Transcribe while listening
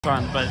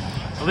Fun, but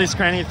Elise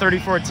Cranny,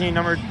 30-14,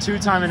 number 2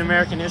 time in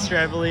American history,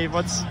 I believe.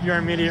 What's your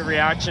immediate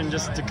reaction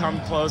just to come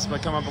close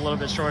but come up a little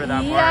bit short of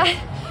that mark?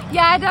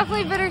 Yeah,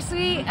 definitely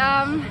bittersweet.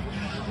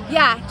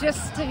 Yeah,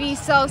 just to be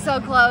so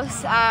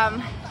close.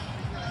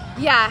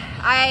 Yeah,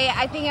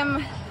 I think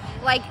I'm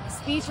like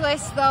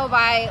speechless though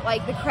by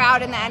like the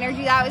crowd and the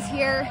energy that was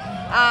here.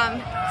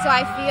 So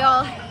I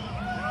feel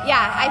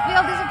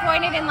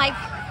disappointed in like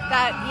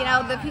that, you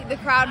know, the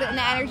crowd and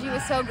the energy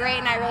was so great,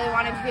 and I really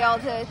wanted to be able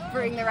to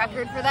bring the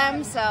record for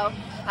them. So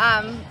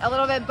a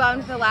little bit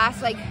bummed the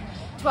last like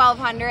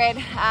 1200,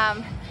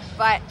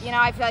 but you know,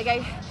 I feel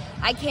like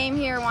I came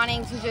here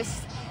wanting to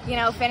just, you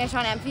know, finish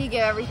on empty,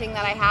 give everything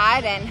that I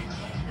had, and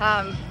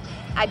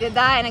I did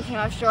that and it came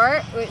up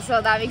short,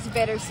 so that makes it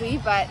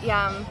bittersweet. But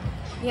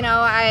you know,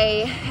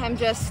 I am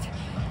just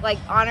like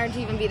honored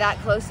to even be that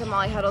close to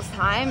Molly Huddle's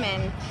time,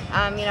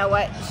 and you know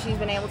what she's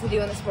been able to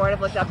do in the sport.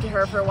 I've looked up to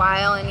her for a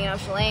while, and you know,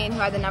 Shalane, who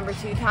had the number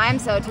 2 time,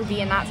 so to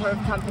be in that sort of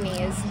company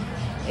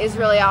is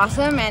really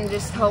awesome, and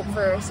just hope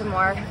for some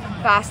more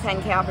fast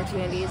 10K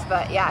opportunities.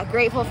 But yeah,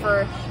 grateful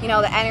for, you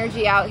know, the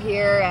energy out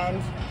here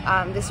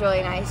and this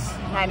really nice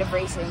night of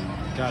racing.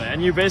 Got it.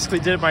 And you basically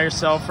did it by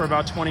yourself for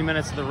about 20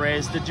 minutes of the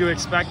race. Did you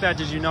expect that?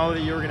 Did you know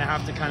that you were going to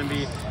have to kind of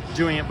be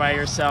doing it by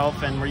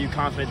yourself, and were you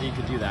confident that you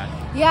could do that?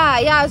 Yeah,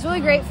 I was really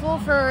grateful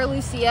for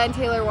Lucia and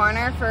Taylor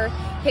Warner for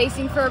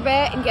pacing for a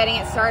bit and getting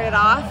it started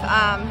off.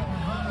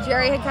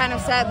 Jerry had kind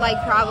of said like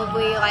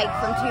probably like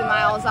from 2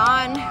 miles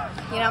on,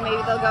 you know,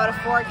 maybe they'll go to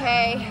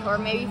 4K or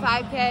maybe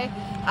 5K.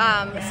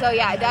 So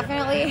yeah,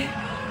 definitely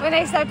when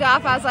they stepped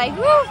off, I was like,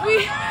 woo,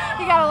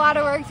 we got a lot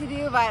of work to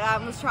do,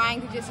 but was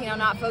trying to just, you know,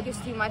 not focus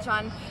too much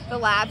on the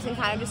laps and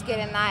kind of just get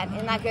in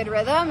that good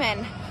rhythm,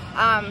 and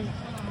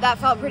that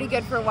felt pretty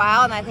good for a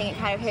while. And I think it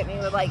kind of hit me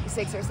with like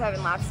 6 or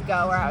 7 laps to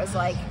go, where I was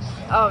like,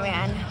 oh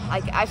man,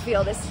 like I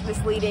feel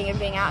this leading and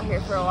being out here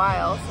for a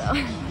while.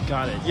 So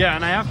got it. Yeah,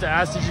 and I have to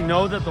ask, did you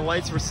know that the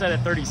lights were set at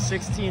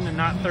 30-16 and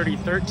not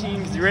 30-13?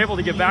 Because you were able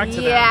to get back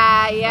to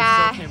that.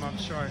 Yeah. It still came up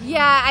short.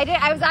 Yeah, I did.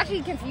 I was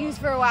actually confused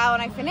for a while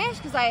when I finished,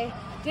 because I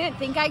didn't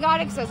think I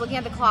got it, because I was looking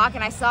at the clock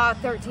and I saw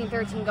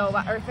 13-13 go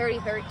by, or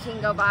 30-13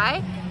 go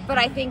by. But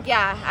I think,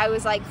 yeah, I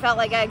was like, felt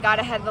like I got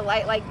ahead of the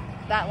light like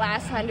that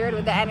last 100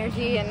 with the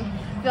energy, and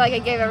feel like I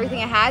gave everything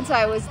I had. So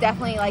I was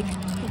definitely like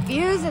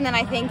confused, and then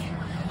I think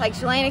like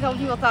Shalane, a couple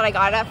people thought I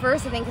got it at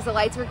first, I think because the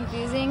lights were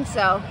confusing.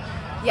 So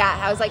yeah,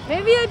 I was like,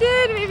 maybe I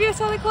did, maybe I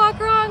saw the clock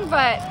wrong,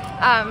 but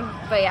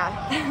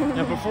yeah.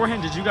 Now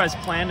beforehand, did you guys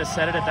plan to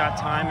set it at that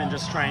time and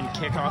just try and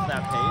kick off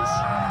that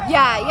pace?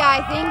 Yeah,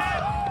 I think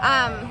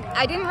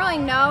I didn't really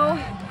know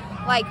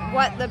like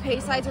what the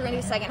pace sides were going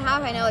to do second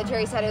half. I know that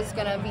Jerry said it was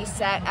going to be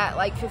set at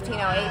like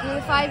 15:08 through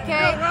the 5K,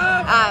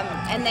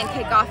 and then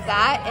kick off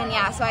that. And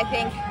yeah, so I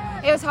think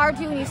it was hard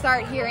to when you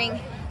start hearing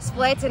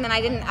splits, and then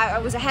I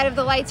was ahead of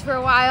the lights for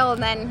a while,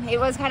 and then it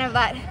was kind of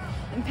that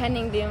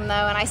impending doom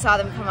though, and I saw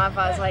them come up.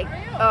 I was like,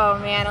 oh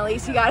man, at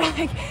least you gotta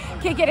like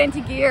kick it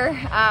into gear.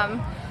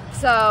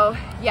 So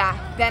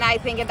yeah, then I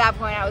think at that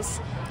point I was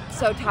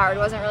so tired,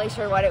 wasn't really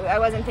sure I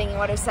wasn't thinking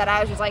what it said. I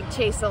was just like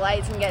chase the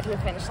lights and get to the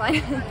finish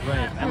line.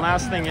 Right. And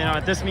last thing, you know,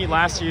 at this meet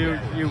last year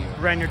you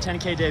ran your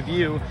 10K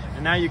debut,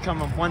 and now you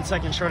come up 1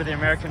 second short of the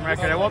American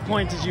record. At what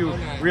point did you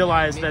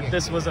realize that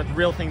this was a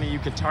real thing that you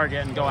could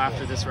target and go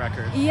after this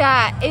record?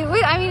 Yeah,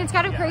 I mean, it's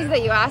kind of crazy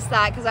that you asked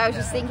that, because I was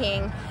just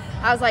thinking,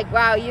 I was like,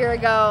 wow, a year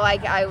ago,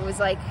 like I was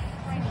like,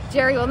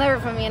 Jerry will never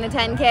put me in a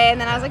 10K,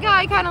 and then I was like, oh,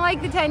 I kind of like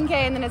the 10K,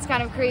 and then it's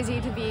kind of crazy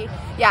to be,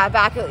 yeah,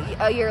 back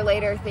a year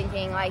later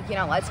thinking like, you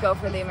know, let's go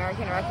for the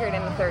American record,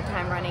 and the 3rd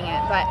time running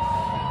it. But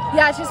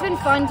yeah, it's just been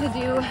fun to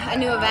do a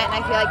new event,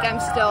 and I feel like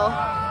I'm still,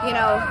 you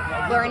know,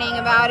 learning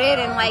about it,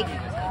 and like,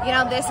 you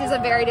know, this is a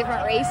very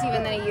different race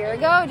even than a year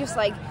ago. Just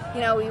like,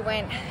 you know, we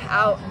went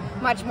out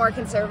much more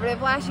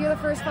conservative last year, the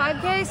first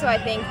 5K, so I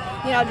think,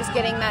 you know, just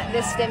getting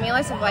this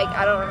stimulus of like,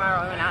 I don't remember,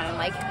 I went out in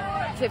like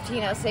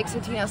 15:06,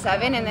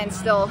 15:07, and then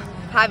still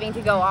having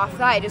to go off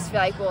that, I just feel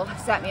like will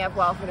set me up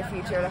well for the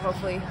future to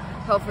hopefully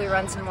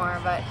run some more,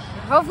 but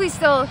hopefully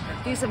still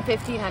do some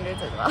 1500s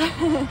as well.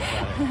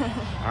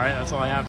 All right, that's all I have.